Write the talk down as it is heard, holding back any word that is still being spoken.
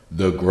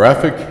The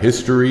Graphic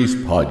Histories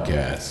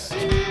Podcast.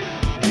 I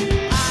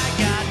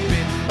got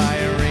bitten by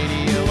a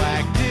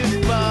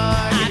radioactive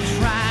bug. I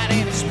tried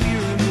an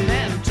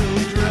experimental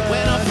drug.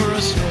 Went up for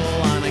a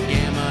stroll on a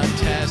gamma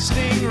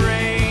testing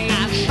range.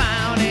 I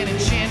found an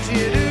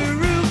enchanted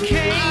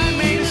hurricane. I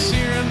made a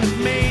serum that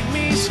made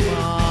me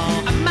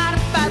small. I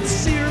modified the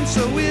serum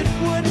so it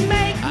would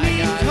make me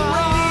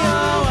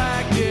tall.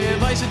 I got a radioactive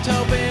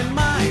isotope in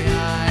my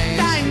eyes.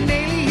 An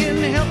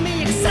alien helped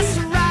me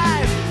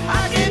accessorize.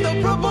 I gained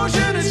the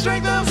proportion and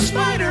strength of a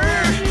spider.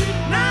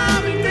 Now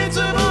I'm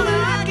invincible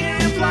and I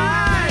can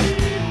fly.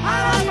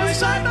 I lost my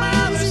sight, my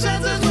other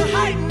senses were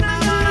heightened.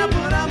 I'm gonna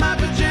put on my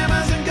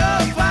pajamas and go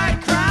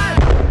fight crime.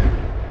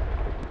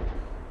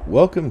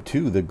 Welcome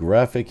to the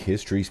Graphic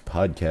Histories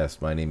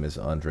Podcast. My name is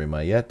Andre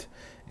Mayette,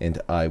 and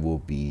I will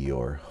be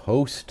your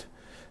host.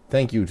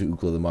 Thank you to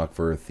Ukla the Mock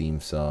for our theme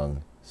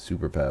song,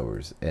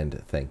 Superpowers.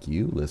 And thank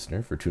you,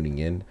 listener, for tuning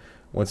in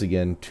once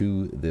again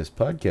to this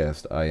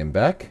podcast. I am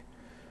back.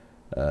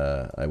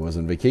 I was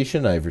on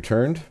vacation. I've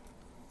returned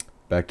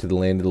back to the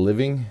land of the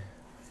living.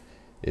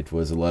 It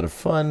was a lot of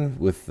fun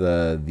with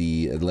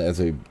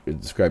as I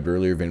described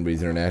earlier, if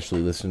anybody's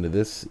internationally listening to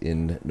this,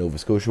 in Nova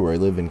Scotia, where I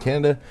live in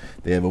Canada,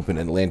 they have open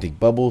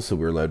Atlantic bubble, so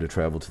we're allowed to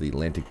travel to the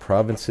Atlantic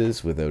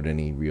provinces without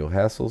any real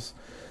hassles.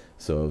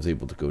 So I was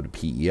able to go to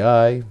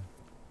PEI,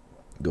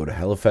 go to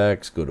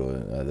Halifax, go to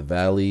the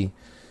Valley,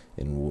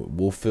 in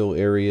Wolfville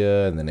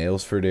area and then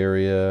Aylesford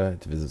area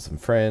to visit some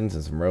friends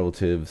and some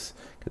relatives.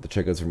 Get to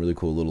check out some really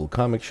cool little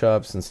comic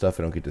shops and stuff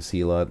I don't get to see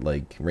a lot,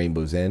 like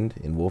Rainbow's End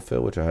in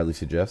Wolfville, which I highly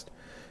suggest.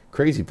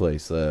 Crazy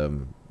place,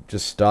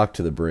 just stocked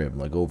to the brim,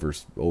 like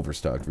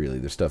overstocked really.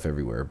 There's stuff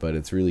everywhere, but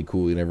it's really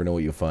cool. You never know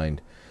what you'll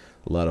find.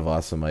 A lot of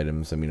awesome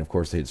items. I mean, of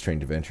course, they hit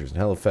Strange Adventures in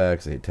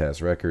Halifax. They hit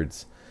TAS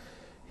Records.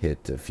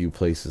 Hit a few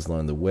places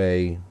along the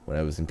way. When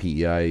I was in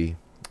PEI,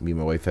 me and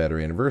my wife had our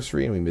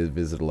anniversary, and we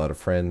visited a lot of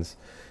friends.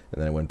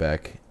 And then I went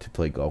back to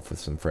play golf with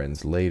some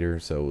friends later.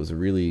 So it was a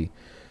really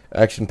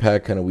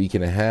action-packed kind of week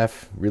and a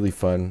half. Really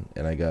fun,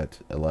 and I got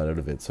a lot out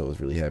of it. So I was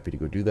really happy to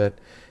go do that.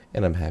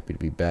 And I'm happy to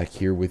be back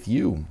here with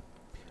you.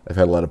 I've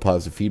had a lot of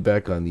positive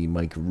feedback on the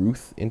Mike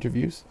Ruth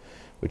interviews,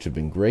 which have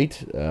been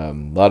great. A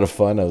lot of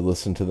fun. I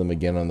listened to them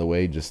again on the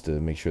way just to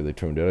make sure they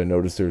turned out. I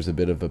noticed there was a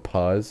bit of a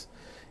pause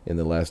in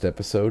the last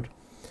episode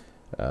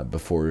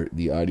before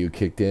the audio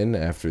kicked in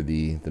after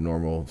the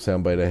normal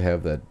soundbite I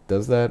have that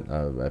does that.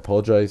 I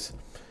apologize.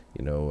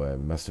 I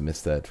must have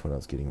missed that when I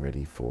was getting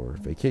ready for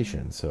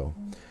vacation. So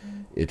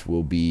it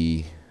will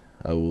be,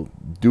 I will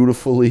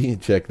dutifully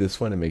check this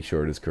one and make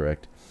sure it is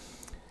correct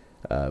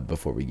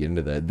before we get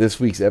into that. This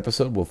week's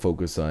episode will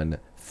focus on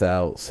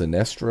Thaal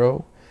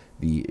Sinestro,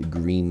 the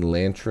Green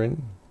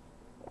Lantern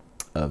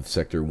of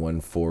Sector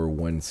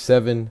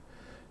 1417,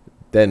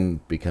 then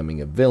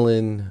becoming a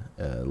villain,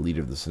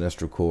 leader of the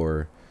Sinestro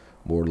Corps,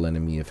 mortal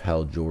enemy of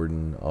Hal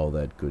Jordan, all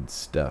that good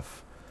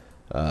stuff.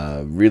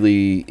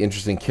 Really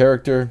interesting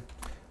character.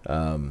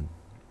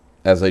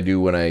 As I do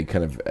when I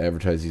kind of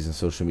advertise these on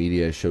social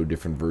media, I show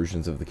different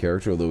versions of the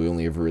character, although we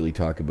only ever really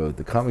talk about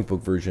the comic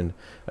book version.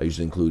 I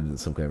usually include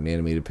some kind of an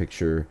animated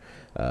picture,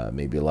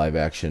 maybe a live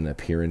action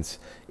appearance.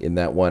 In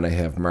that one, I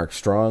have Mark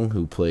Strong,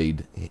 who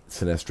played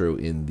Sinestro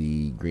in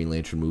the Green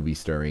Lantern movie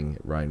starring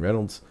Ryan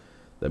Reynolds.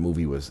 That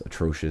movie was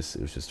atrocious.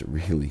 It was just a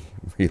really,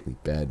 really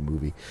bad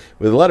movie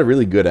with a lot of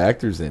really good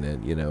actors in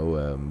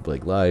it.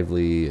 Blake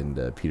Lively and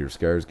Peter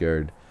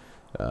Skarsgård.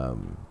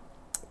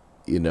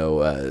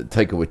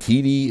 Taika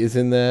Waititi is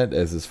in that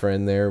as his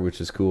friend there, which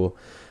is cool.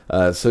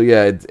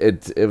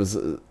 It was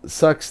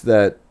sucks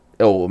that.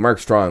 Oh, Mark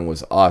Strong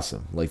was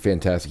awesome, like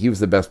fantastic. He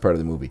was the best part of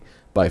the movie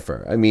by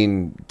far. I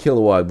mean,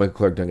 Kilowog, Michael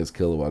Clark Duncan's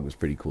Kilowog was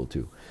pretty cool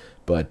too,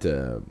 but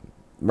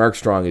Mark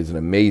Strong is an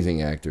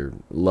amazing actor.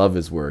 Love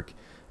his work.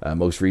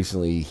 Most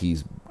recently,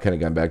 he's kind of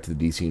gone back to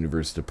the DC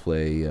universe to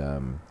play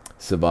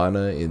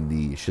Savannah in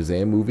the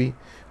Shazam movie,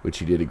 which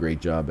he did a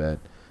great job at.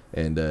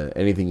 And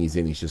anything he's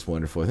in, he's just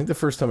wonderful. I think the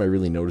first time I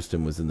really noticed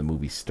him was in the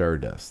movie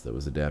Stardust that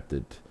was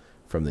adapted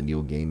from the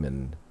Neil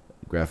Gaiman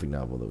graphic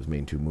novel that was made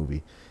into a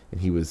movie.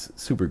 And he was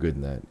super good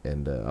in that.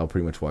 And I'll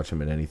pretty much watch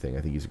him in anything.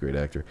 I think he's a great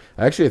actor.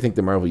 Actually, I think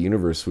the Marvel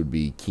Universe would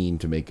be keen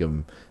to make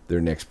him their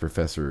next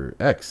Professor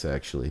X,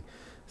 actually.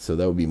 So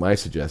that would be my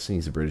suggestion.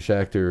 He's a British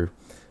actor.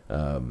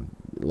 A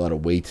lot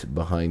of weight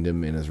behind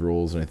him in his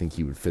roles, and I think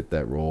he would fit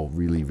that role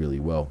really, really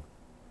well.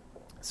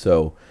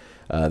 So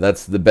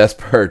that's the best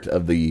part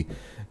of the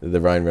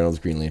Ryan Reynolds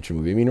Green Lantern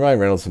movie. I mean, Ryan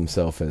Reynolds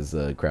himself has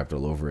crapped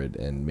all over it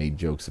and made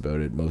jokes about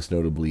it, most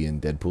notably in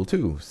Deadpool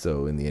 2,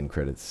 so in the end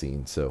credits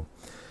scene. So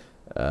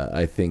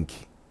I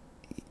think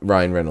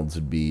Ryan Reynolds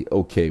would be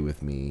okay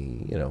with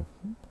me,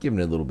 giving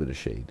it a little bit of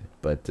shade.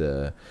 But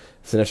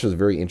Sinestro is a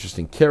very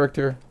interesting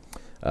character.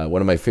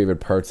 One of my favorite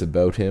parts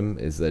about him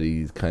is that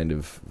he kind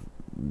of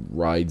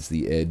rides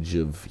the edge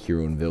of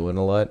hero and villain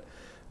a lot.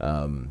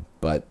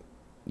 But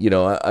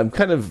I'm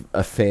kind of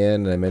a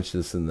fan, and I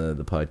mentioned this in the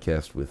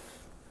podcast with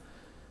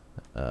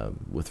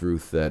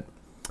Ruth, that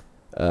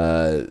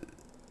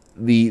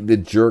the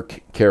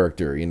jerk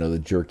character, the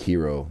jerk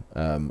hero.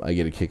 I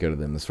get a kick out of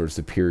them, the sort of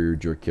superior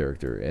jerk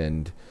character,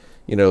 and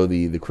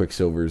the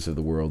Quicksilvers of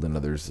the world and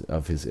others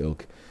of his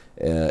ilk.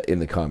 In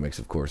the comics,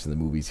 of course, in the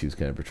movies, he was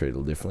kind of portrayed a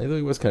little differently, though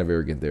he was kind of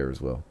arrogant there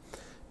as well.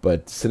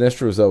 But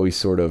Sinestro was always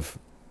sort of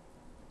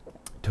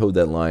towed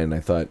that line, and I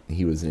thought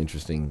he was an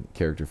interesting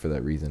character for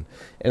that reason.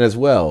 And as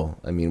well,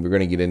 I mean, we're going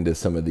to get into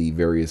some of the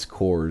various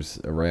corps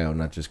around,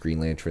 not just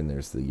Green Lantern.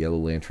 There's the Yellow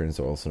Lanterns,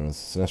 also known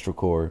as the Sinestro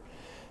Corps,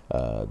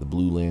 the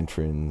Blue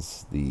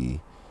Lanterns, the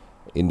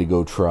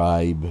Indigo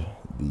Tribe,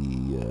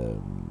 the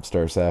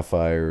Star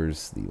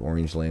Sapphires, the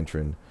Orange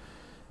Lantern,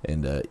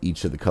 and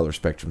each of the color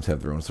spectrums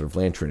have their own sort of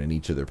lantern, and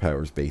each of their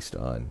powers based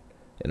on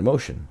an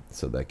emotion.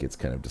 So that gets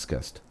kind of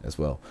discussed as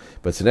well.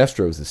 But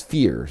Sinestro's is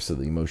fear, so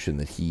the emotion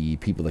that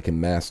people that can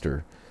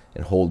master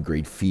and hold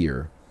great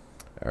fear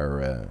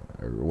are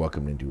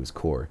welcomed into his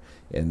core.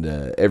 And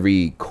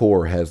every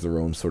core has their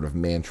own sort of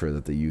mantra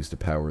that they use to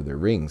power their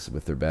rings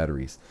with their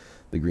batteries.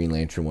 The Green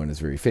Lantern one is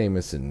very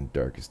famous, and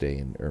brightest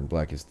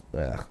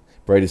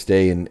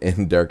day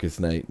and darkest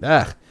night.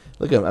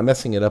 Look, I'm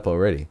messing it up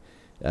already.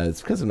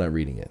 It's because I'm not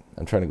reading it.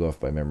 I'm trying to go off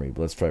by memory,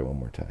 but let's try it one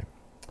more time.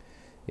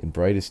 In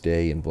brightest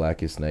day and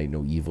blackest night,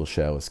 no evil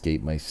shall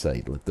escape my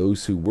sight. Let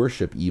those who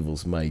worship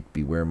evil's might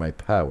beware my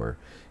power,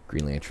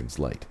 Green Lantern's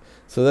light.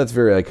 So that's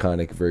very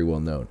iconic, very well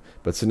known.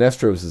 But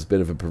Sinestro's is a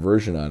bit of a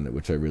perversion on it,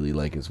 which I really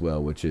like as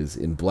well, which is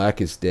in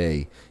blackest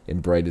day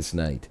and brightest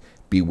night,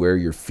 beware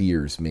your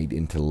fears made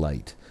into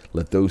light.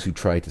 Let those who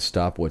try to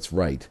stop what's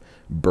right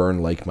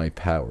burn like my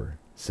power,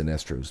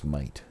 Sinestro's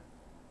might.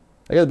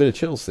 I got a bit of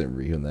chills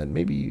reading that.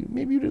 Maybe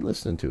you did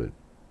listen to it.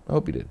 I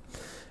hope you did.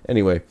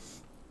 Anyway,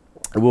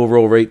 we'll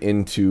roll right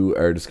into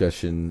our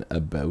discussion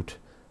about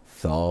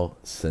Thaal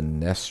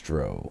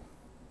Sinestro,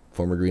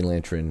 former Green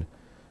Lantern,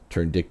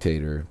 turned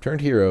dictator,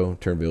 turned hero,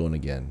 turned villain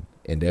again,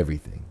 and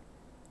everything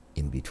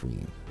in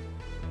between.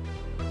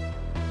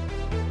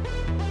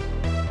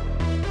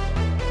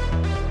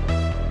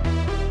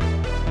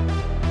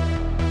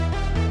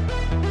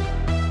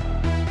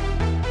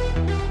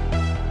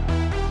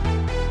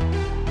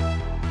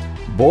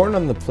 Born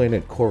on the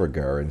planet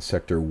Corrigar in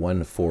Sector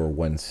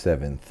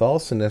 1417, Thaal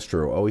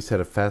Sinestro always had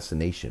a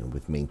fascination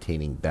with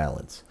maintaining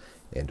balance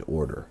and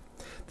order.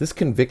 This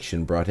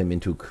conviction brought him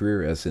into a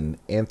career as an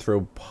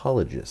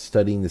anthropologist,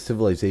 studying the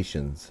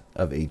civilizations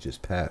of ages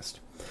past.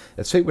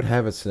 As fate would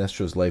have it,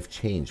 Sinestro's life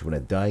changed when a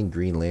dying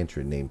Green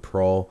Lantern named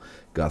Prol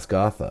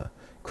Gosgotha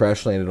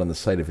crash-landed on the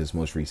site of his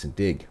most recent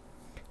dig.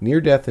 Near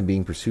death and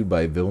being pursued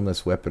by a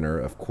villainous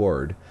weaponer of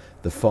Quord,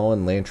 the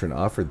fallen Lantern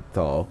offered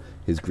Thaal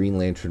his Green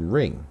Lantern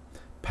ring,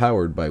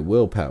 powered by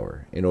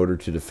willpower, in order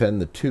to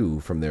defend the two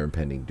from their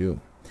impending doom.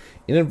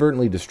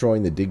 Inadvertently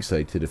destroying the dig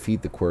site to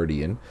defeat the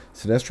Quordian,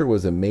 Sinestro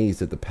was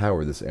amazed at the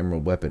power this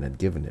emerald weapon had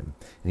given him,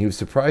 and he was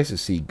surprised to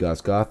see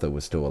Gosgotha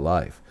was still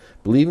alive.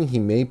 Believing he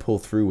may pull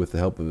through with the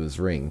help of his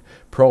ring,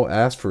 Prol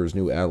asked for his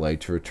new ally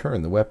to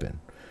return the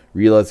weapon.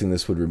 Realizing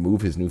this would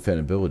remove his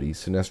newfound abilities,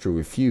 Sinestro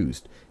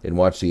refused and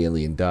watched the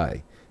alien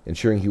die,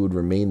 ensuring he would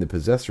remain the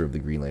possessor of the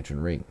Green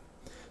Lantern ring.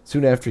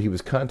 Soon after, he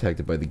was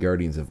contacted by the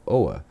Guardians of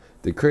Oa,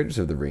 the creators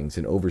of the rings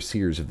and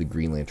overseers of the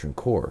Green Lantern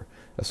Corps,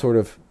 a sort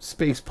of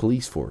space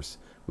police force,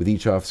 with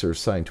each officer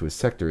assigned to a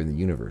sector in the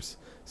universe.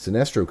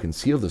 Sinestro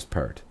concealed this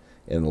part,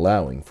 in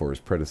allowing for his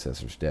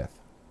predecessor's death.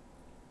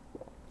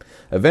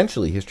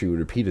 Eventually, history would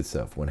repeat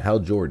itself when Hal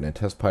Jordan, a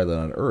test pilot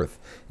on Earth,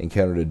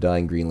 encountered a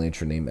dying Green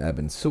Lantern named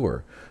Abin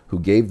Sur, who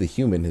gave the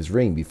human his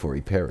ring before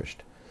he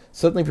perished.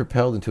 Suddenly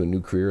propelled into a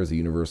new career as a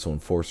universal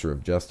enforcer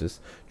of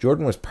justice,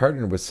 Jordan was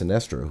partnered with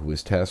Sinestro, who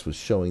was tasked with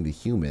showing the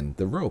human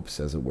the ropes,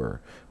 as it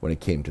were, when it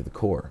came to the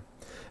Corps.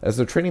 As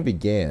their training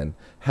began,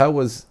 Hal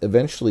was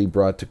eventually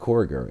brought to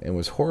Corrigar and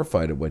was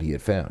horrified at what he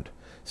had found.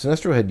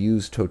 Sinestro had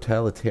used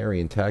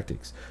totalitarian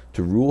tactics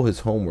to rule his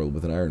homeworld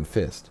with an iron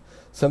fist,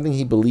 something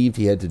he believed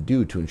he had to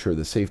do to ensure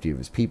the safety of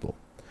his people.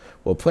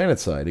 While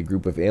planetside, a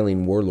group of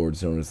alien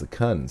warlords known as the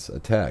Kuns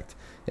attacked,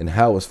 and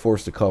Hal was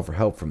forced to call for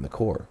help from the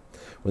Corps.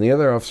 When the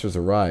other officers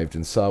arrived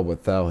and saw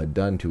what Thaal had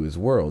done to his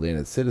world and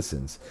its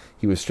citizens,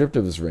 he was stripped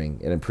of his ring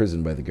and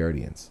imprisoned by the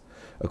Guardians.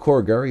 A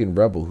Corrigarian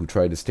rebel who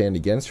tried to stand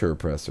against her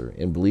oppressor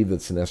and believed that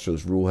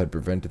Sinestro's rule had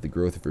prevented the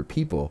growth of her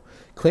people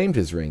claimed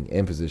his ring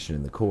and position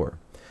in the Corps.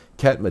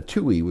 Kat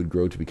Matui would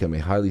grow to become a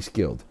highly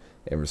skilled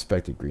and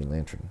respected Green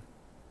Lantern.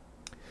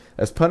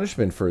 As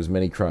punishment for his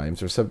many crimes,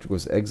 her subject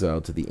was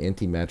exiled to the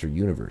antimatter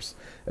universe,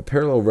 a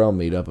parallel realm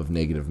made up of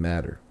negative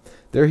matter.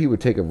 There he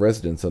would take up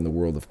residence on the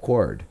world of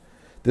Quord,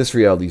 this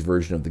reality's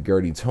version of the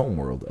Guardian's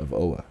homeworld of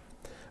Oa.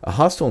 A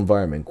hostile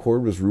environment,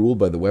 Quord was ruled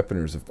by the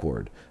Weaponers of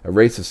Quord, a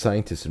race of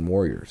scientists and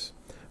warriors.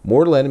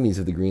 Mortal enemies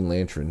of the Green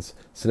Lanterns,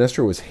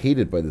 Sinestro was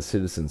hated by the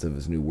citizens of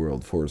his new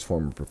world for his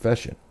former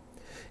profession.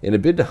 In a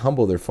bid to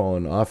humble their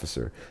fallen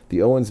officer,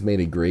 the Owens made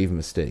a grave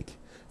mistake.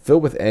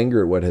 Filled with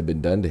anger at what had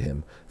been done to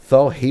him,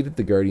 Thaal hated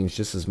the Guardians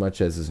just as much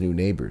as his new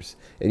neighbors,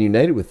 and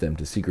united with them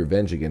to seek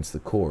revenge against the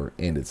Corps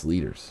and its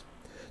leaders.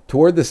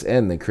 Toward this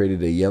end, they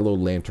created a Yellow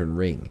Lantern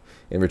ring,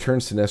 and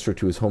returned Sinestro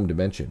to his home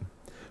dimension.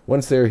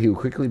 Once there, he would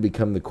quickly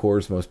become the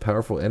Corps' most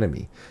powerful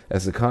enemy,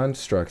 as the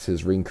constructs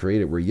his ring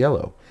created were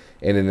yellow,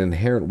 and an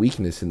inherent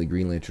weakness in the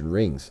Green Lantern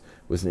rings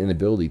was an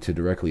inability to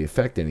directly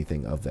affect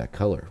anything of that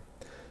color.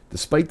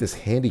 Despite this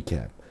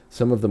handicap,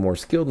 some of the more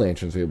skilled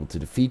Lanterns were able to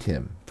defeat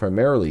him,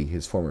 primarily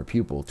his former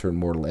pupil turned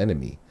mortal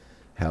enemy,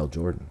 Hal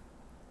Jordan.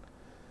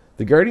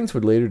 The Guardians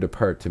would later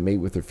depart to mate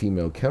with their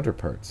female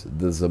counterparts,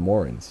 the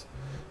Zamorans.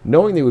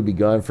 Knowing they would be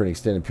gone for an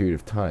extended period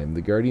of time,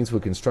 the Guardians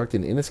would construct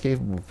an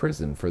inescapable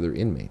prison for their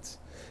inmates.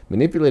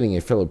 Manipulating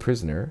a fellow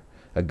prisoner,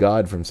 a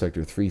god from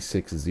Sector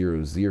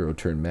 3600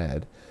 turned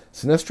mad,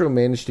 Sinestro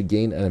managed to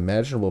gain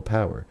unimaginable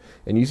power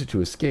and use it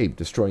to escape,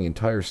 destroying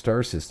entire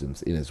star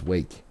systems in his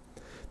wake.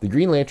 The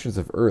Green Lanterns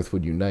of Earth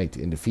would unite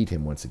and defeat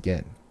him once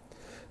again.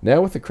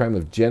 Now with the crime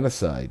of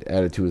genocide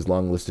added to his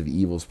long list of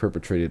evils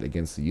perpetrated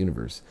against the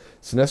universe,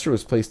 Sinestro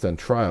was placed on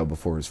trial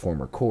before his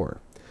former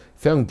Corps.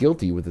 Found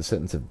guilty with the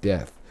sentence of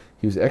death,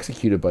 he was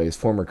executed by his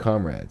former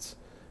comrades,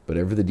 but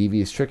ever the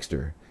devious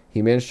trickster,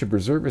 he managed to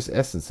preserve his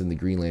essence in the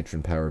Green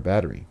Lantern power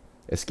battery,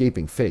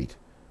 escaping fate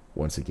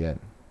once again.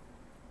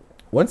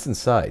 Once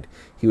inside,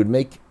 he would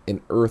make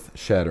an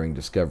earth-shattering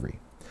discovery.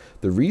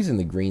 The reason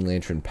the Green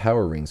Lantern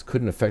power rings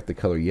couldn't affect the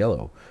color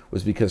yellow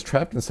was because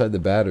trapped inside the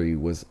battery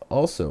was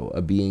also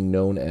a being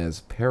known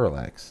as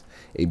Parallax,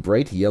 a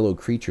bright yellow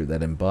creature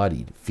that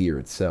embodied fear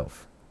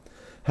itself.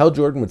 Hal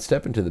Jordan would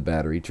step into the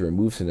battery to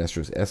remove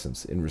Sinestro's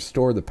essence and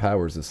restore the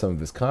powers of some of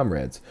his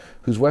comrades,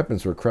 whose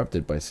weapons were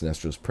corrupted by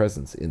Sinestro's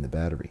presence in the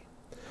battery.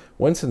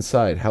 Once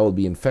inside, Hal would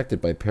be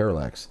infected by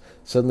Parallax,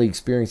 suddenly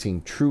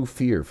experiencing true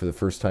fear for the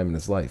first time in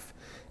his life,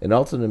 and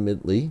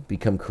ultimately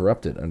become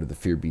corrupted under the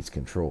Fear Beast's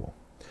control.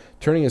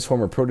 Turning his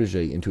former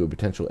protege into a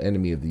potential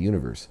enemy of the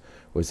universe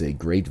was a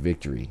great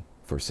victory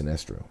for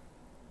Sinestro.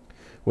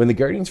 When the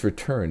Guardians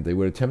returned, they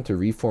would attempt to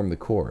reform the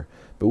Corps,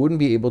 but wouldn't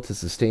be able to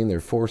sustain their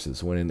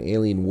forces when an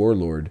alien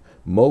warlord,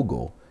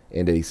 Mogul,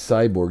 and a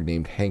cyborg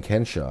named Hank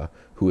Henshaw,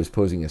 who was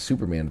posing as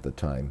Superman at the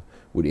time,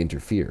 would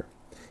interfere.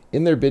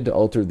 In their bid to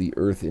alter the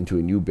Earth into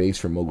a new base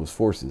for Mogul's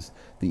forces,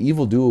 the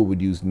evil duo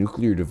would use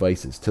nuclear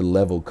devices to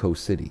level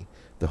Coast City,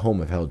 the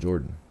home of Hal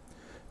Jordan.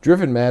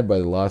 Driven mad by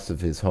the loss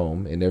of his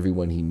home and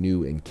everyone he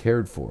knew and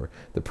cared for,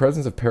 the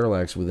presence of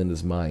Parallax within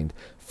his mind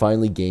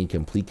finally gained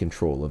complete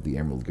control of the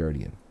Emerald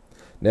Guardian.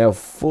 Now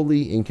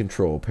fully in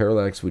control,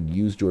 Parallax would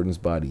use Jordan's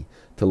body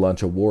to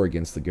launch a war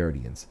against the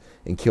Guardians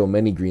and kill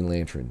many Green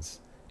Lanterns,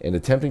 and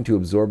attempting to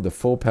absorb the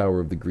full power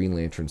of the Green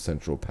Lantern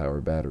Central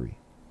Power Battery.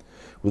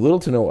 With little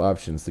to no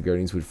options, the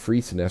Guardians would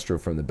free Sinestro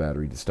from the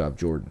battery to stop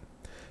Jordan.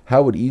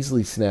 Hal would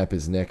easily snap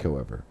his neck,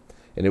 however,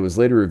 and it was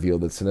later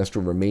revealed that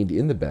Sinestro remained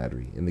in the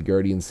battery, and the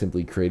Guardians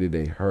simply created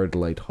a hard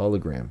light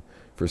hologram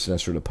for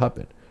Sinestro to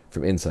puppet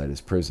from inside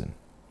his prison.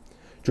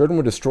 Jordan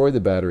would destroy the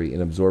battery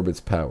and absorb its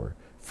power,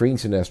 freeing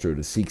Sinestro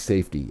to seek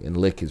safety and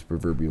lick his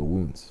proverbial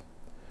wounds.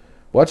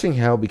 Watching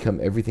Hal become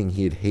everything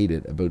he had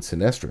hated about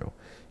Sinestro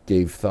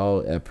gave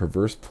Thaal a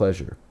perverse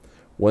pleasure,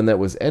 one that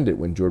was ended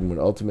when Jordan would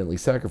ultimately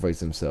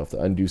sacrifice himself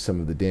to undo some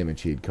of the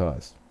damage he had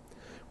caused.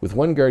 With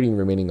one Guardian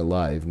remaining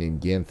alive,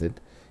 named Ganthet,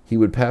 he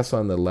would pass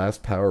on the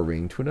last power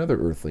ring to another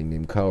Earthling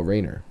named Kyle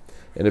Rayner,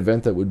 an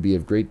event that would be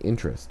of great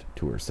interest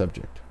to our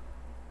subject.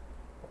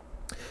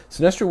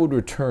 Sinestro would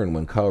return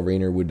when Kyle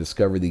Rayner would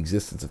discover the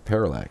existence of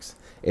Parallax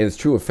and its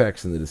true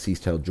effects in the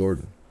deceased Hal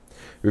Jordan.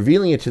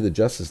 Revealing it to the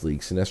Justice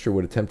League, Sinestro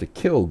would attempt to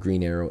kill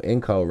Green Arrow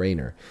and Kyle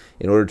Rayner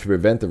in order to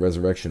prevent the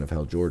resurrection of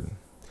Hal Jordan.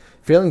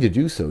 Failing to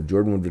do so,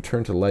 Jordan would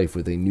return to life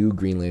with a new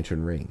Green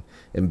Lantern ring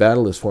and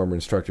battle his former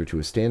instructor to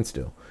a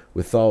standstill,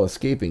 with Thaal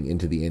escaping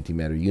into the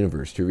antimatter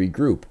universe to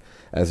regroup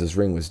as his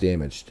ring was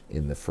damaged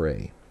in the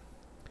fray.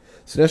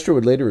 Sinestro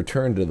would later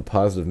return to the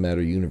positive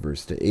matter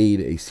universe to aid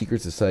a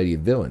secret society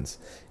of villains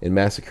in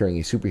massacring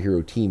a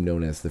superhero team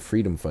known as the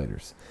Freedom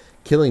Fighters,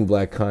 killing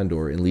Black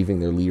Condor and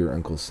leaving their leader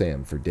Uncle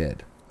Sam for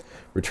dead.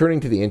 Returning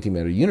to the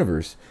antimatter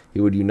universe,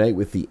 he would unite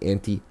with the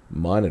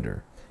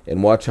Anti-Monitor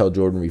and watch Hal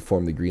Jordan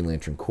reform the Green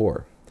Lantern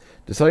Corps.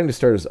 Deciding to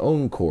start his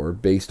own corps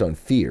based on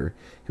fear,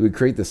 he would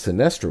create the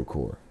Sinestro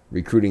Corps,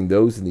 recruiting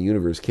those in the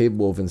universe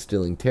capable of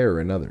instilling terror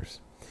in others.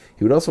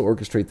 He would also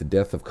orchestrate the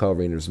death of Kyle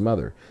Rayner's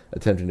mother,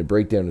 attempting to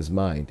break down his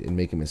mind and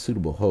make him a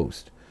suitable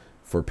host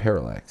for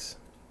Parallax.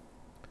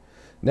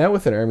 Now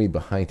with an army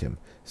behind him,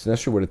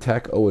 Sinestro would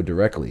attack Oa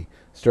directly,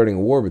 starting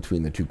a war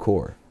between the two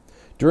corps.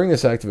 During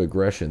this act of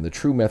aggression, the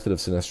true method of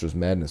Sinestro's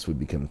madness would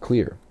become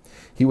clear.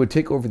 He would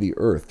take over the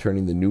Earth,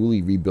 turning the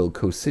newly rebuilt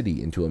Coast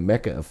City into a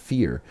mecca of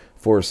fear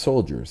for his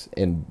soldiers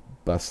and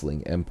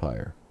bustling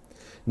empire.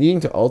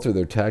 Needing to alter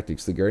their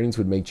tactics, the Guardians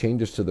would make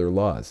changes to their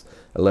laws,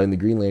 allowing the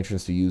Green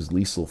Lanterns to use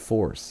lethal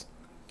force.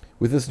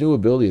 With this new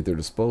ability at their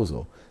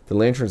disposal, the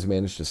Lanterns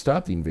managed to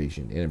stop the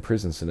invasion and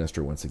imprison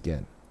Sinestro once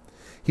again.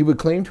 He would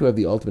claim to have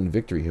the ultimate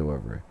victory,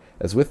 however,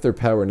 as with their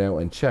power now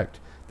unchecked,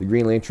 the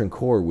Green Lantern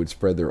Corps would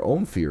spread their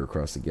own fear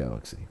across the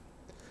galaxy.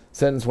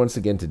 Sentenced once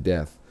again to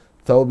death,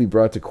 Thaal would be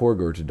brought to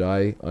Korgor to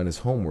die on his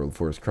homeworld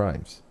for his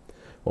crimes.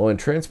 While in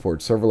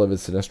transport, several of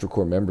his Sinestro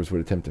Corps members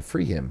would attempt to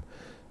free him,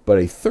 but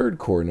a third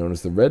corps known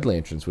as the Red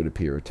Lanterns would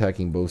appear,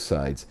 attacking both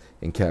sides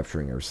and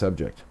capturing our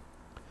subject.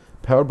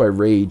 Powered by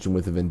rage and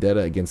with a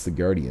vendetta against the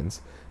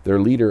Guardians, their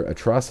leader,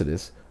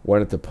 Atrocitus,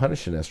 wanted to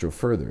punish Sinestro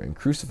further and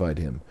crucified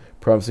him,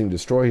 promising to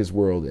destroy his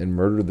world and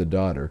murder the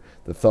daughter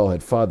that Thaal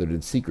had fathered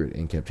in secret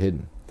and kept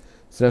hidden.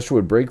 Sinestro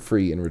would break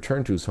free and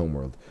return to his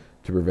homeworld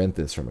to prevent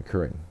this from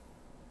occurring.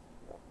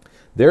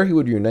 There he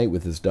would unite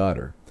with his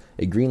daughter,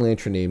 a Green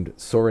Lantern named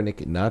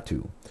Soranik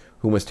Natu,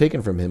 whom was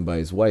taken from him by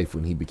his wife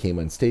when he became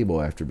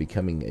unstable after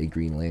becoming a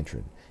Green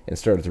Lantern and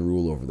started to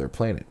rule over their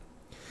planet.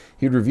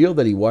 He would reveal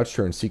that he watched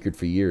her in secret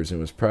for years and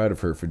was proud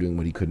of her for doing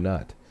what he could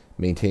not,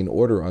 maintain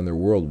order on their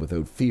world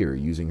without fear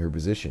using her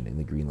position in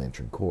the Green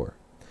Lantern Corps.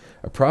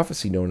 A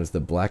prophecy known as the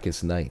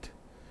Blackest Night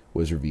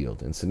was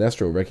revealed, and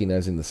Sinestro,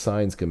 recognizing the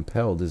signs,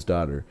 compelled his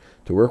daughter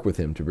to work with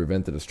him to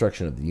prevent the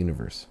destruction of the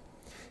universe.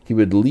 He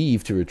would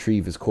leave to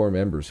retrieve his core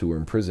members who were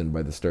imprisoned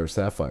by the Star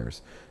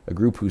Sapphires, a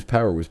group whose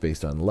power was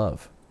based on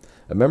love.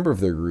 A member of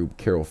their group,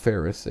 Carol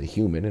Ferris, a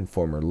human and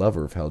former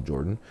lover of Hal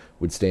Jordan,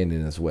 would stand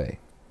in his way.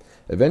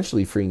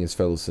 Eventually freeing his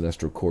fellow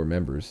Sinestro Corps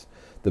members,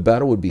 the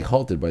battle would be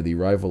halted by the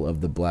arrival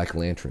of the Black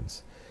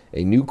Lanterns,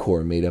 a new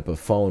corps made up of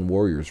fallen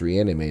warriors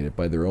reanimated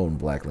by their own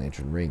Black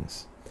Lantern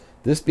rings.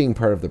 This being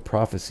part of the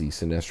prophecy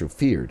Sinestro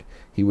feared,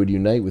 he would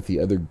unite with the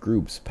other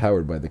groups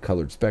powered by the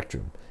colored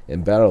spectrum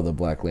and battle the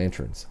Black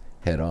Lanterns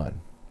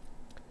head-on.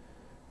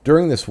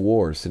 During this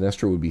war,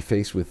 Sinestro would be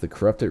faced with the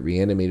corrupted,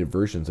 reanimated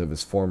versions of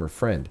his former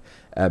friend,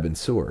 Abin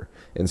Sur,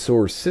 and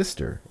Sur's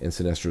sister and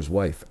Sinestro's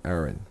wife,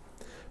 Aaron.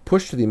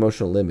 Pushed to the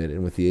emotional limit,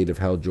 and with the aid of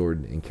Hal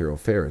Jordan and Carol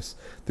Ferris,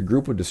 the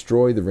group would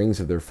destroy the rings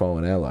of their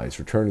fallen allies,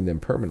 returning them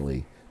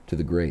permanently to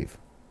the grave.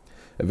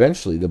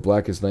 Eventually, the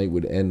Blackest Night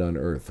would end on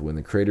Earth, when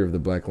the creator of the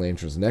Black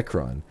Lanterns,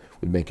 Necron,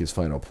 would make his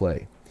final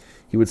play.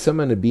 He would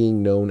summon a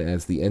being known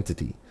as the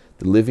Entity,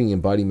 the living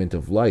embodiment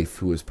of life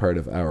who was part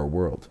of our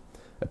world.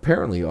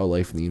 Apparently, all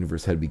life in the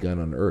universe had begun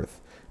on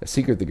Earth, a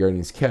secret the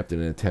Guardians kept in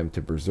an attempt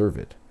to preserve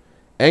it.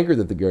 Angered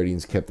that the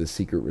Guardians kept this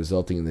secret,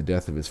 resulting in the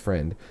death of his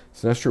friend,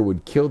 Sinestro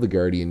would kill the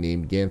Guardian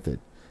named Ganthet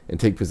and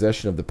take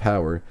possession of the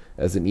power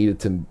as it needed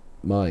to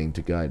mind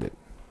to guide it.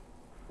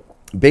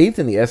 Bathed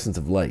in the essence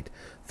of light,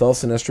 Thaal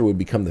Sinestro would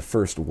become the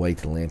first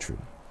White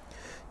Lantern.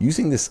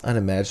 Using this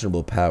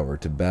unimaginable power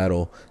to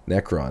battle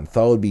Necron,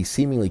 Thaal would be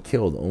seemingly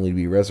killed only to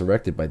be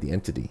resurrected by the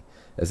Entity,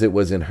 as it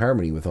was in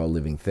harmony with all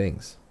living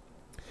things.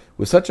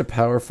 With such a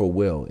powerful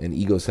will and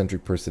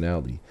egocentric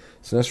personality,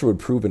 Sinestro would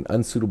prove an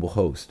unsuitable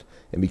host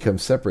and become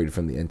separated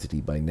from the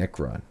Entity by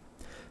Necron.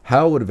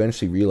 Hal would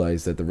eventually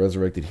realize that the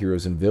resurrected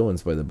heroes and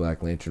villains by the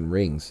Black Lantern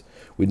rings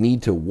would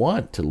need to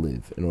want to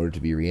live in order to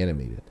be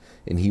reanimated,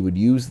 and he would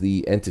use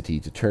the Entity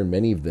to turn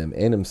many of them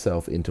and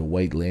himself into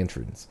White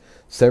Lanterns,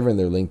 severing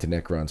their link to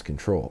Necron's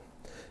control.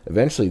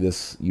 Eventually,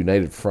 this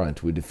united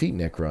front would defeat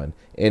Necron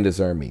and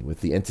his army,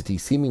 with the Entity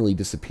seemingly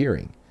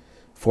disappearing,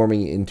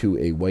 forming into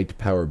a white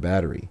power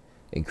battery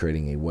and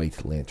creating a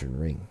White Lantern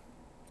ring.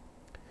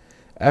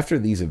 After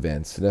these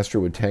events,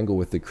 Sinestro would tangle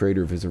with the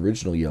creator of his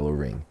original Yellow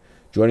Ring,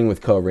 joining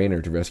with Kyle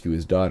Rayner to rescue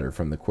his daughter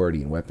from the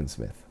Quardian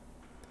weaponsmith.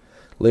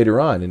 Later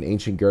on, an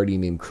ancient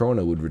guardian named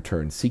Krona would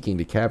return, seeking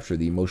to capture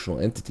the emotional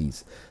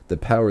entities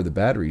that power the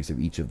batteries of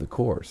each of the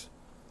cores.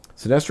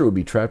 Sinestro would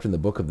be trapped in the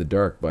Book of the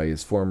Dark by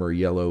his former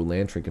Yellow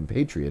Lantern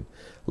compatriot,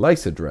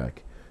 Lysidrak,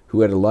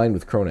 who had aligned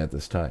with Krona at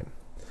this time.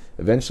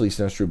 Eventually,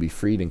 Sinestro would be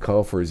freed and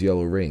call for his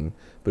Yellow Ring,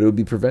 but it would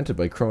be prevented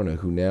by Krona,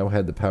 who now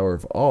had the power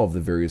of all of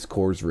the various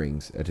Corps'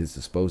 rings at his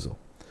disposal.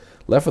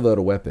 Left without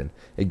a weapon,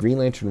 a Green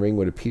Lantern ring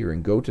would appear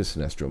and go to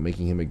Sinestro,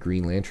 making him a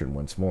Green Lantern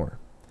once more.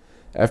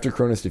 After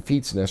Krona's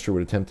defeat, Sinestro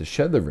would attempt to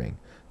shed the ring,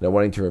 not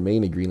wanting to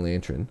remain a Green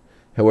Lantern.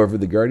 However,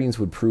 the Guardians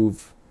would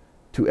prove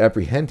to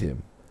apprehend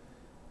him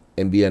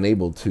and be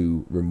unable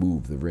to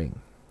remove the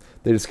ring.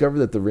 They discovered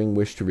that the ring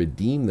wished to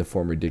redeem the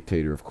former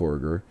dictator of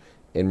Corridor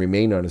and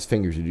remained on his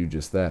finger to do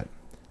just that,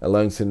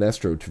 allowing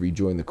Sinestro to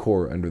rejoin the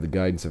Corps under the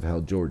guidance of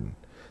Hal Jordan.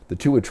 The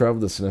two would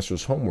travel to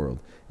Sinestro's homeworld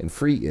and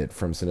free it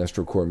from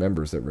Sinestro Corps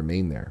members that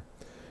remained there.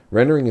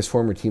 Rendering his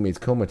former teammates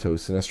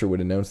comatose, Sinestro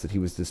would announce that he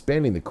was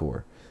disbanding the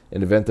Corps,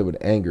 an event that would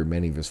anger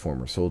many of his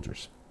former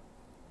soldiers.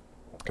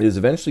 It is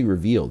eventually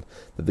revealed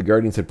that the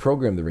Guardians had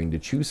programmed the ring to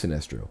choose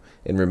Sinestro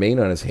and remain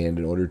on his hand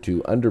in order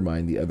to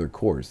undermine the other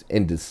Corps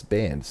and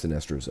disband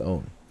Sinestro's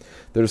own.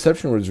 Their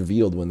deception was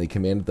revealed when they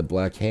commanded the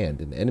Black Hand,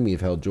 an enemy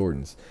of Hal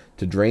Jordan's,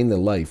 to drain the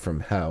life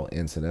from Hal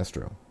and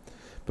Sinestro.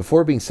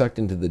 Before being sucked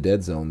into the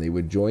Dead Zone, they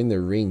would join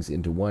their rings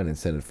into one and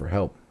send it for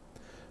help.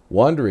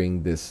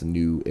 Wandering this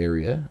new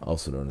area,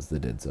 also known as the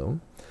Dead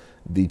Zone,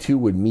 the two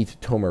would meet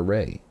Toma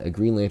Ray, a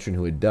Green Lantern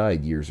who had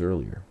died years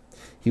earlier.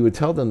 He would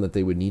tell them that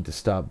they would need to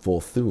stop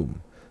Volthoom,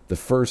 the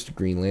first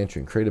Green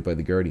Lantern created by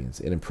the Guardians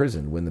and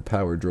imprisoned when the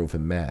power drove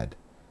him mad,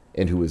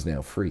 and who was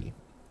now free.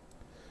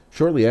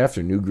 Shortly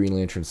after, new Green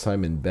Lantern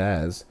Simon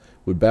Baz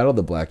would battle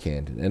the Black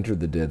Hand and enter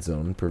the Dead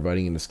Zone,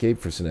 providing an escape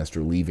for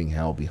Sinestro, leaving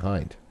Hal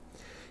behind.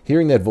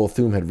 Hearing that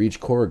Volthoom had reached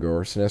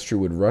Corridor, Sinestro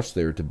would rush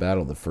there to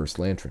battle the First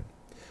Lantern.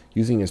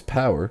 Using his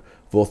power,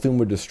 Volthoom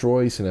would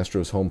destroy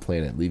Sinestro's home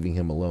planet, leaving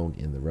him alone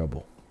in the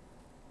rubble.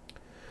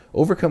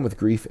 Overcome with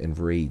grief and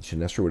rage,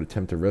 Sinestro would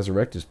attempt to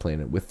resurrect his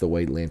planet with the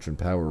White Lantern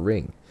power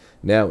ring,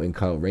 now in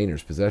Kyle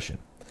Rayner's possession.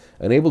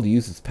 Unable to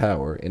use its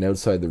power, and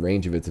outside the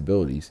range of its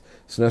abilities,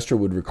 Sinestro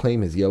would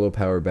reclaim his yellow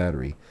power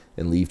battery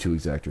and leave to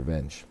exact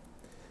revenge.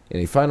 In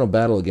a final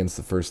battle against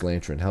the First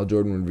Lantern, Hal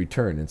Jordan would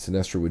return and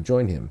Sinestro would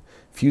join him,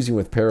 fusing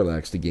with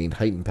Parallax to gain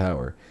heightened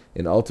power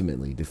and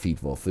ultimately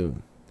defeat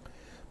Volthoom.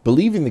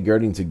 Believing the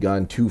Guardians had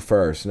gone too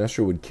far,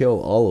 Sinestro would kill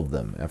all of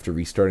them after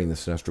restarting the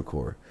Sinestro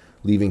Corps,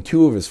 leaving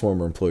 2 of his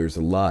former employers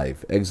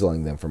alive,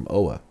 exiling them from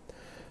Oa.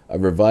 A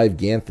revived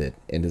Ganthet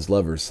and his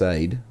lover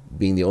Said,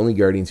 being the only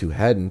Guardians who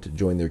hadn't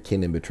joined their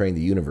kin in betraying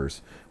the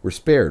universe, were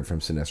spared from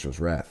Sinestro's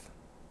wrath.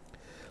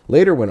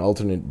 Later, when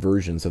alternate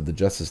versions of the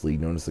Justice League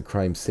known as the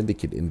Crime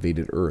Syndicate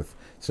invaded Earth,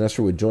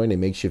 Sinestro would join a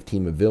makeshift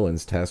team of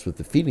villains tasked with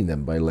defeating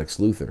them by Lex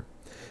Luthor.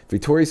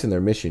 Victorious in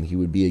their mission, he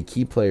would be a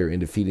key player in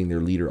defeating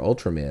their leader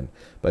Ultraman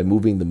by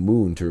moving the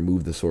moon to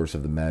remove the source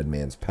of the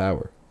Madman's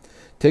power.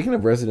 Taking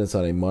up residence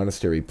on a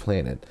monastery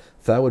planet,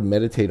 Thaal would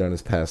meditate on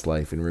his past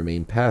life and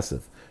remain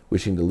passive,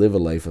 wishing to live a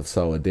life of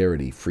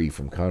solidarity free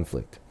from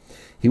conflict.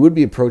 He would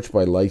be approached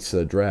by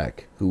Lysa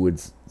Drac, who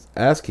would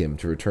ask him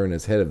to return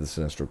as head of the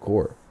Sinestro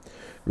Corps.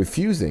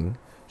 Refusing,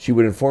 she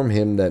would inform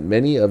him that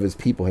many of his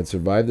people had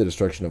survived the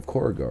destruction of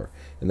Korrigar,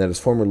 and that his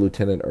former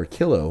lieutenant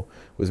Arkillo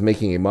was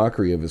making a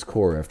mockery of his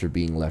corps after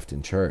being left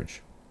in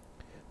charge.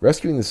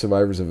 Rescuing the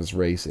survivors of his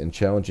race and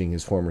challenging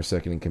his former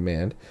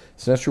second-in-command,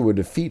 Sinestro would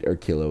defeat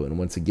Arkillo and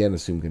once again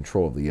assume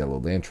control of the Yellow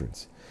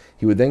Lanterns.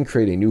 He would then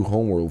create a new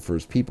homeworld for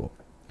his people.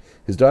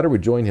 His daughter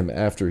would join him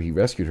after he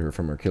rescued her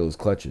from Arkillo's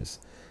clutches,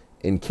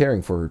 in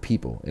caring for her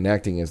people and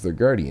acting as their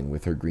guardian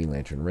with her Green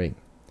Lantern ring.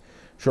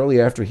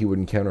 Shortly after, he would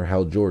encounter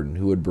Hal Jordan,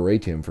 who would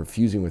berate him for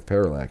fusing with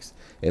Parallax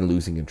and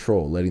losing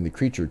control, letting the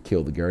creature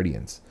kill the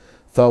Guardians.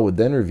 Thaal would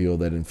then reveal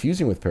that in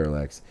fusing with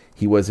Parallax,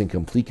 he was in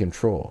complete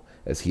control,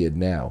 as he had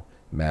now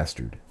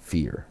mastered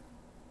fear.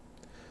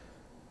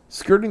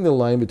 Skirting the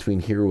line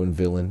between hero and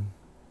villain,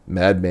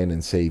 madman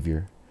and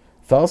savior,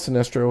 Thaal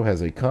Sinestro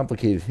has a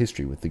complicated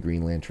history with the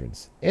Green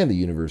Lanterns, and the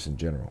universe in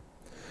general.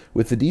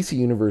 With the DC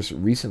Universe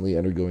recently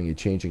undergoing a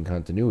change in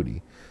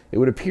continuity, it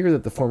would appear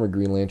that the former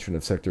Green Lantern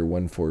of Sector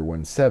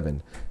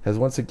 1417 has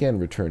once again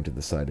returned to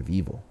the side of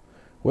evil.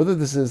 Whether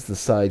this is the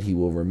side he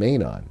will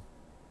remain on,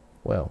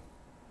 well,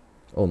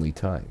 only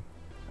time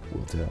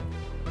will tell.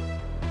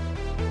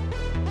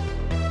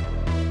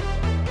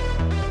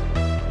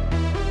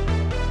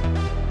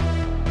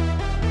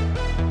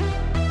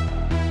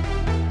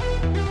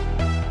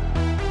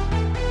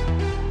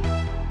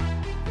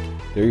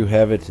 There you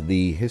have it,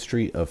 the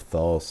history of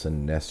Thaal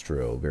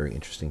Sinestro. Very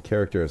interesting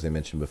character. As I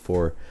mentioned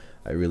before,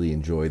 I really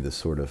enjoy the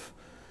sort of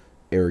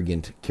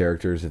arrogant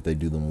characters. If they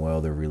do them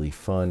well, they're really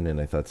fun,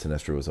 and I thought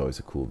Sinestro was always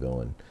a cool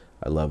villain.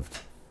 I loved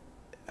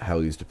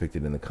how he was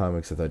depicted in the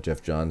comics. I thought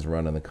Jeff Johns'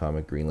 run on the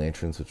comic Green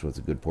Lanterns, which was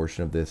a good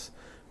portion of this,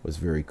 was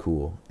very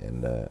cool,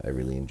 and I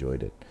really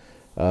enjoyed it.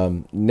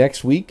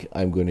 Next week,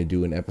 I'm going to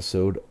do an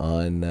episode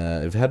on,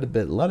 I've had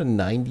a lot of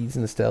 90s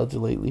nostalgia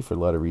lately for a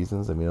lot of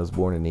reasons. I mean, I was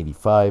born in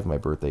 85. My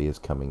birthday is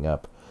coming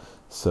up.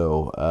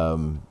 So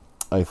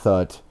I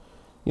thought,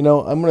 I'm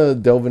going to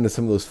delve into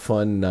some of those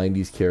fun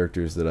 90s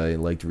characters that I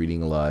liked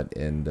reading a lot.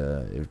 And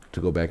to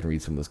go back and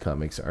read some of those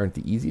comics aren't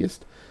the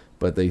easiest,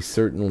 but they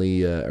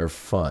certainly are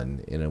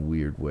fun in a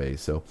weird way.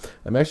 So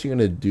I'm actually going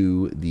to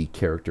do the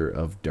character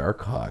of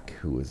Darkhawk,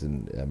 who was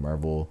in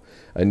Marvel,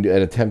 an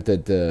attempt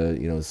at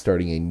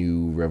starting a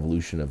new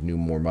revolution of new,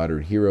 more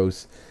modern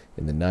heroes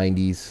in the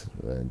 90s.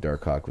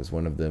 Darkhawk was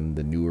one of them.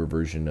 The newer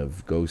version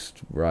of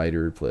Ghost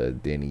Rider, the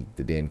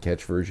Dan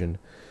Ketch version,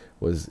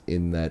 was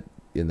in that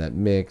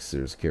mix.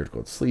 There's a character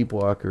called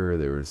Sleepwalker.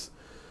 There was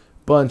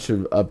bunch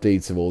of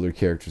updates of older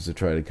characters to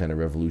try to kind of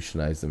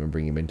revolutionize them and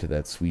bring them into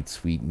that sweet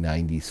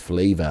 90s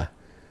flavor.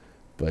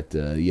 But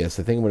yes,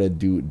 I think I'm going to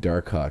do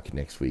Darkhawk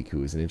next week,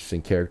 who is an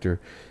interesting character.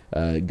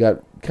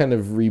 Got kind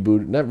of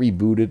not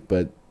rebooted,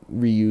 but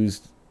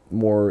reused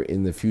more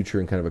in the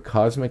future in kind of a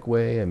cosmic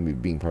way. I mean,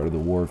 being part of the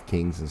War of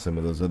Kings and some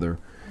of those other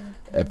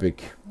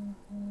epic,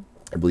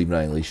 I believe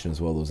Annihilation as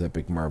well, those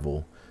epic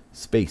Marvel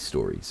space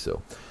stories.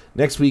 So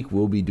next week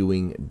we'll be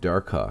doing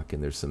Darkhawk,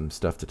 and there's some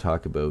stuff to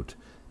talk about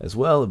as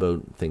well,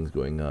 about things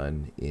going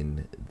on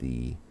in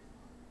the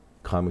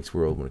comics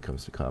world when it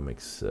comes to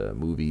comics,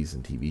 movies,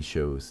 and TV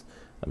shows.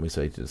 I'm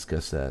excited to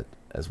discuss that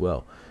as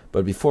well.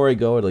 But before I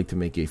go, I'd like to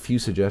make a few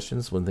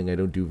suggestions. One thing I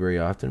don't do very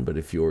often, but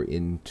if you're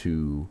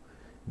into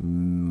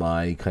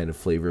my kind of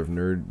flavor of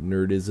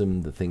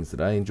nerdism, the things that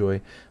I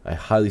enjoy, I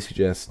highly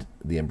suggest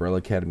The Umbrella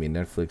Academy on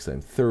Netflix.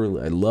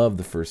 I love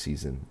the first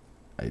season.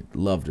 I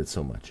loved it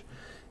so much.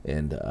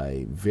 And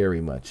I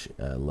very much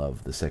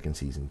love the second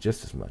season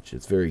just as much.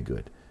 It's very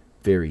good.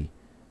 Very,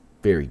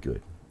 very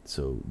good.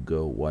 So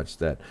go watch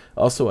that.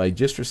 Also, I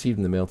just received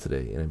in the mail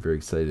today, and I'm very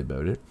excited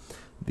about it,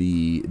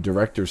 the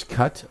director's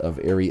cut of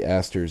Ari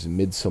Aster's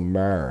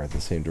Midsommar, the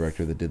same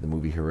director that did the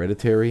movie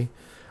Hereditary.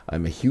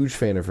 I'm a huge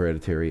fan of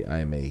Hereditary. I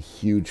am a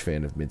huge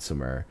fan of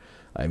Midsommar.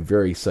 I'm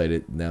very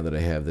excited now that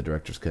I have the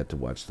director's cut to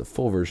watch the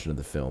full version of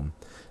the film.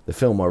 The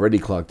film already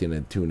clocked in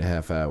at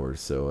 2.5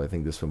 hours, so I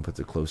think this one puts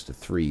it close to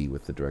 3,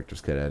 with the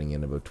director's cut adding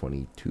in about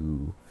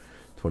 22,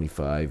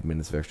 25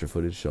 minutes of extra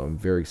footage. So I'm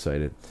very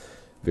excited.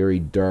 Very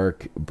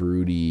dark,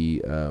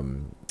 broody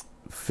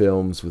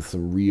films with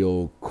some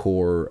real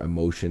core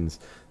emotions.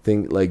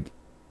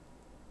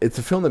 It's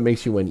a film that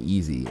makes you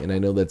uneasy, and I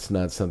know that's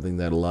not something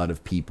that a lot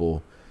of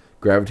people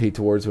gravitate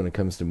towards when it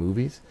comes to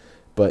movies,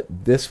 but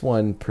this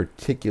one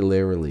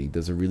particularly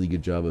does a really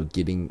good job of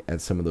getting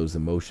at some of those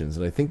emotions.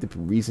 And I think the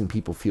reason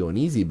people feel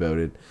uneasy about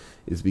it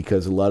is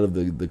because a lot of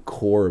the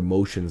core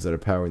emotions that are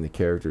powering the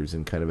characters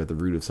and kind of at the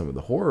root of some of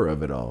the horror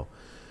of it all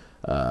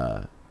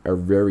are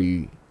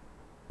very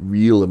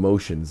real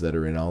emotions that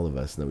are in all of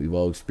us and that we've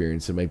all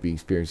experienced and might be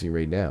experiencing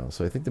right now.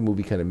 So I think the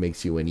movie kind of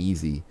makes you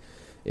uneasy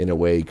in a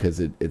way, because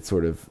it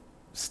sort of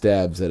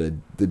stabs at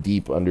the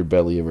deep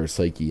underbelly of our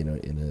psyche in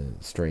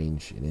a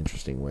strange and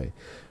interesting way.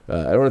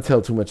 I don't want to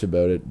tell too much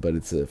about it, but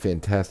it's a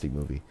fantastic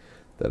movie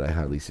that I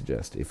highly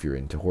suggest if you're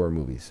into horror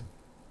movies.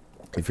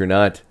 If you're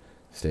not,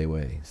 stay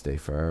away, stay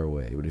far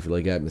away. But if you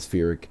like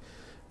atmospheric,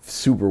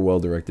 super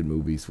well-directed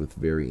movies with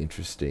very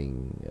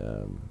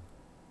interesting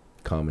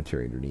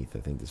commentary underneath, I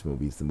think this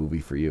movie is the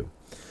movie for you.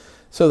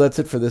 So that's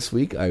it for this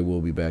week. I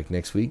will be back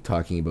next week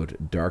talking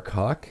about Dark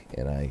Hawk,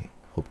 and I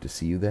hope to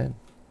see you then.